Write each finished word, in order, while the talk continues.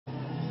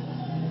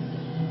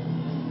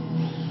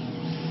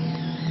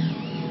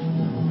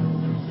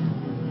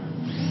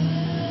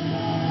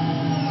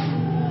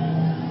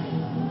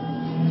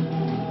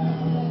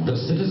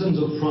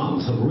of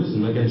France have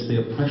risen against the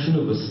oppression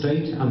of the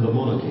state and the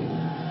monarchy.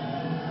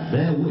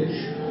 Their wish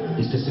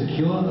is to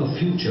secure a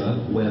future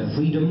where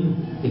freedom,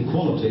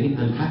 equality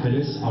and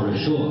happiness are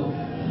assured.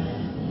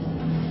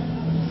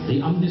 The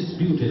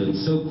undisputed and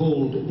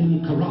so-called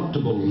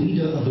incorruptible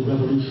leader of the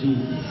revolution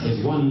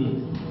is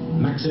one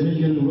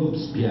Maximilien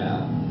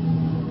Robespierre.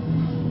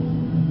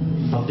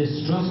 But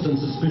distrust and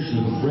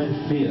suspicion have bred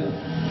fear.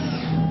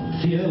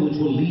 Fear which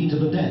will lead to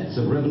the deaths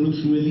of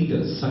revolutionary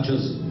leaders such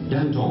as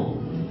Danton,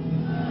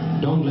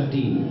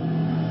 Guillotine,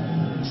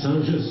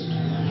 Saint-Just,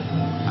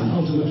 and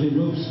ultimately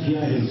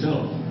Robespierre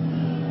himself.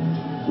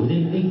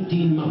 Within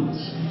 18 months,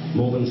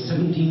 more than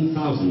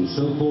 17,000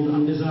 so-called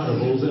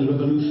undesirables and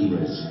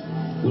revolutionaries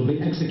will be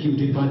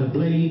executed by the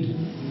blade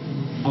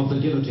of the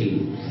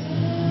guillotine.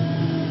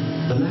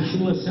 The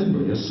National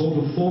Assembly has sought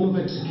a form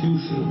of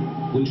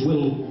execution which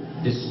will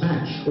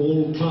dispatch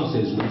all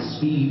classes with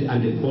speed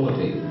and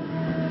equality,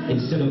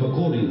 instead of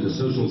according to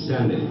social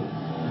standing,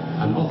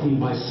 and often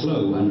by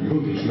slow and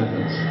brutish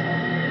methods.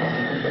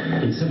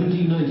 In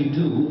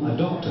 1792, a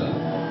doctor,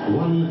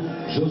 one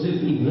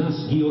Joseph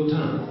Ignace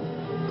Guillotine,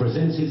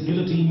 presents his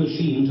guillotine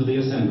machine to the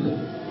Assembly.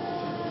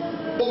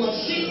 The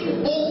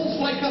machine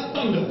falls like a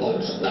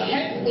thunderbolt. The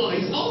head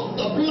flies off,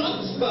 the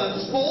blood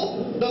spurts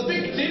forth, the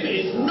victim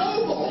is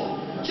no more.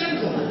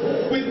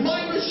 Gentlemen, with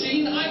my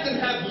machine I can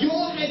have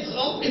your heads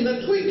off in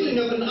the twinkling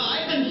of an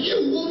eye, and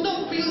you will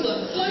not feel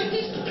the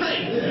slightest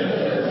pain.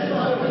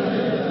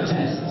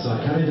 Tests are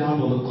carried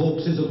out on the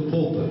corpses of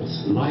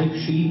paupers, live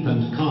sheep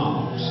and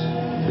calves,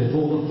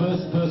 before the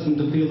first person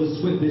to feel the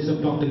swiftness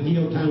of Dr.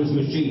 Guillotine's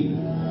machine,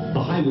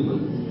 the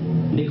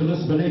highwayman,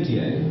 Nicolas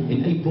Pelletier,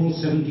 in April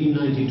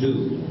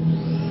 1792.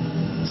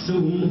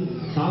 Soon,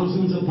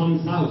 thousands upon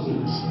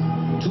thousands,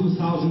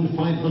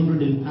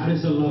 2,500 in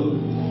Paris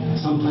alone,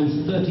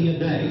 sometimes 30 a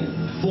day,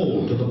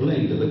 fall to the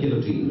blade of the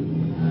guillotine.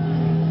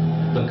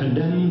 The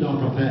condemned are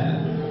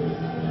prepared.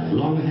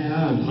 Long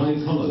hair and high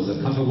collars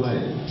are cut away,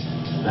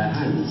 their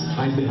hands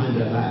tied behind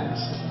their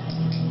backs.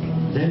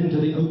 Then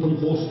to the open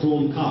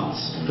horse-drawn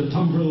carts, the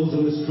tumbrils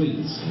in the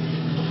streets,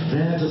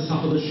 there to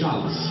suffer the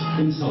shouts,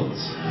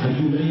 insults, and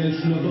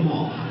humiliation of the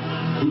mob,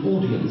 the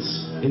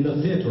audience in the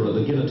theatre of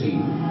the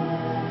guillotine.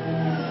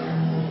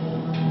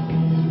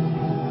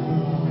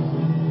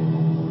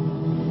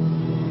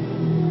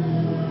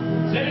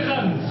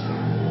 Citizens,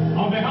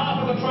 on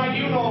behalf of the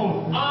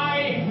tribunal,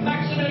 I,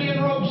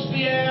 Maximilien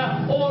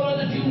Robespierre, order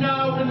that you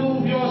now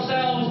remove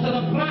yourselves to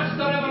the Place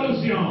de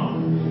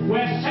Revolution,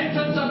 where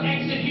sentence of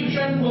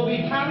execution will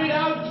be carried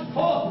out